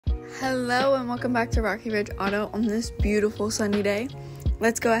Hello and welcome back to Rocky Ridge Auto on this beautiful sunny day.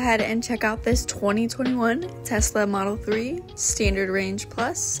 Let's go ahead and check out this 2021 Tesla Model 3 Standard Range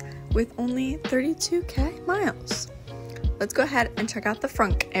Plus with only 32k miles. Let's go ahead and check out the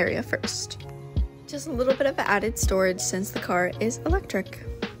front area first. Just a little bit of added storage since the car is electric.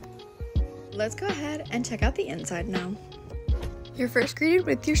 Let's go ahead and check out the inside now. You're first greeted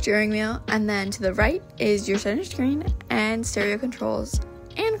with your steering wheel, and then to the right is your center screen and stereo controls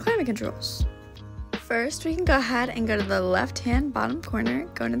and climate controls. First, we can go ahead and go to the left-hand bottom corner,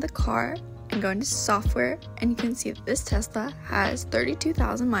 go into the car, and go into software, and you can see that this Tesla has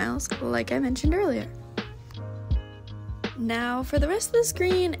 32,000 miles, like I mentioned earlier. Now, for the rest of the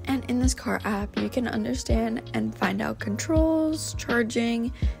screen and in this car app, you can understand and find out controls,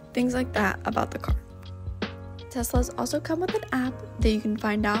 charging, things like that about the car. Teslas also come with an app that you can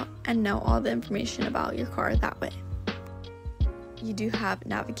find out and know all the information about your car that way. You do have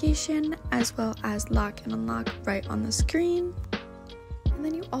navigation as well as lock and unlock right on the screen. And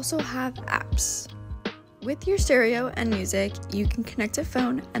then you also have apps. With your stereo and music, you can connect a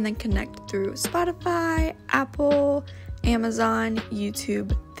phone and then connect through Spotify, Apple, Amazon,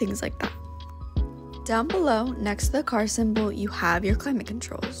 YouTube, things like that. Down below, next to the car symbol, you have your climate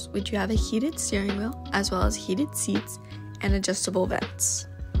controls, which you have a heated steering wheel as well as heated seats and adjustable vents.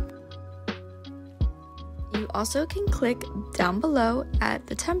 You also can click down below at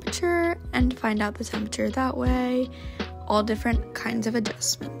the temperature and find out the temperature that way, all different kinds of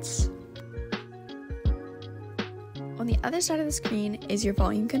adjustments. On the other side of the screen is your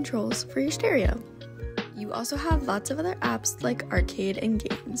volume controls for your stereo. You also have lots of other apps like arcade and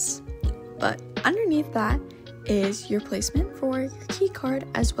games, but underneath that is your placement for your key card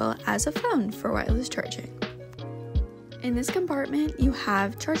as well as a phone for wireless charging. In this compartment, you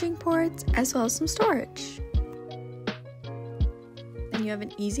have charging ports as well as some storage. Then you have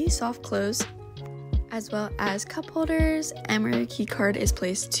an easy soft close as well as cup holders and where your key card is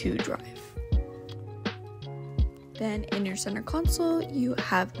placed to drive. Then in your center console, you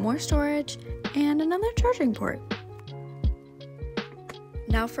have more storage and another charging port.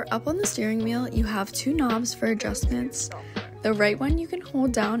 Now for up on the steering wheel, you have two knobs for adjustments. The right one you can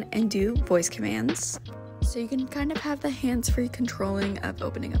hold down and do voice commands. So you can kind of have the hands-free controlling of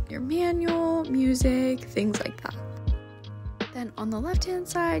opening up your manual, music, things like that. Then on the left-hand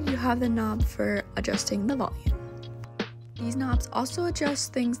side, you have the knob for adjusting the volume. These knobs also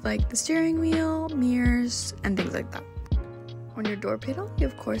adjust things like the steering wheel, mirrors, and things like that. On your door panel, you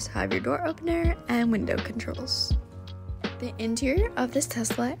of course have your door opener and window controls. The interior of this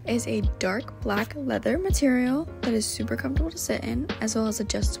Tesla is a dark black leather material that is super comfortable to sit in, as well as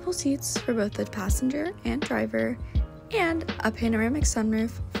adjustable seats for both the passenger and driver, and a panoramic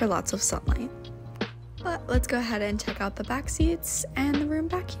sunroof for lots of sunlight. But let's go ahead and check out the back seats and the room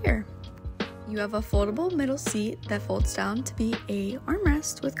back here. You have a foldable middle seat that folds down to be a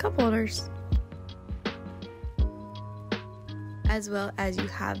armrest with cup holders, as well as you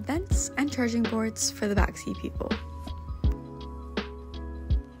have vents and charging ports for the backseat people.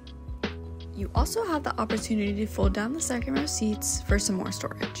 You also have the opportunity to fold down the second row seats for some more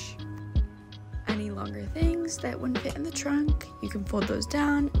storage. Any longer things that wouldn't fit in the trunk, you can fold those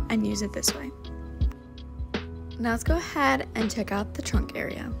down and use it this way. Now let's go ahead and check out the trunk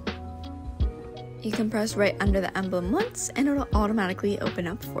area. You can press right under the emblem once and it'll automatically open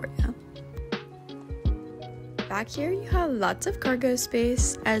up for you. Back here you have lots of cargo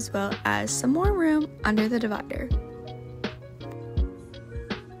space as well as some more room under the divider.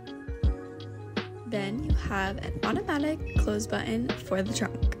 Then you have an automatic close button for the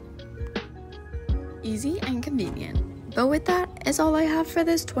trunk. Easy and convenient. But with that is all I have for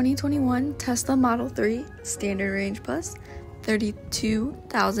this 2021 Tesla Model 3 Standard Range Plus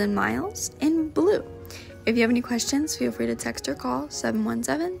 32,000 miles in blue. If you have any questions, feel free to text or call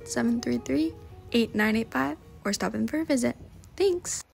 717-733-8985 or stop in for a visit. Thanks!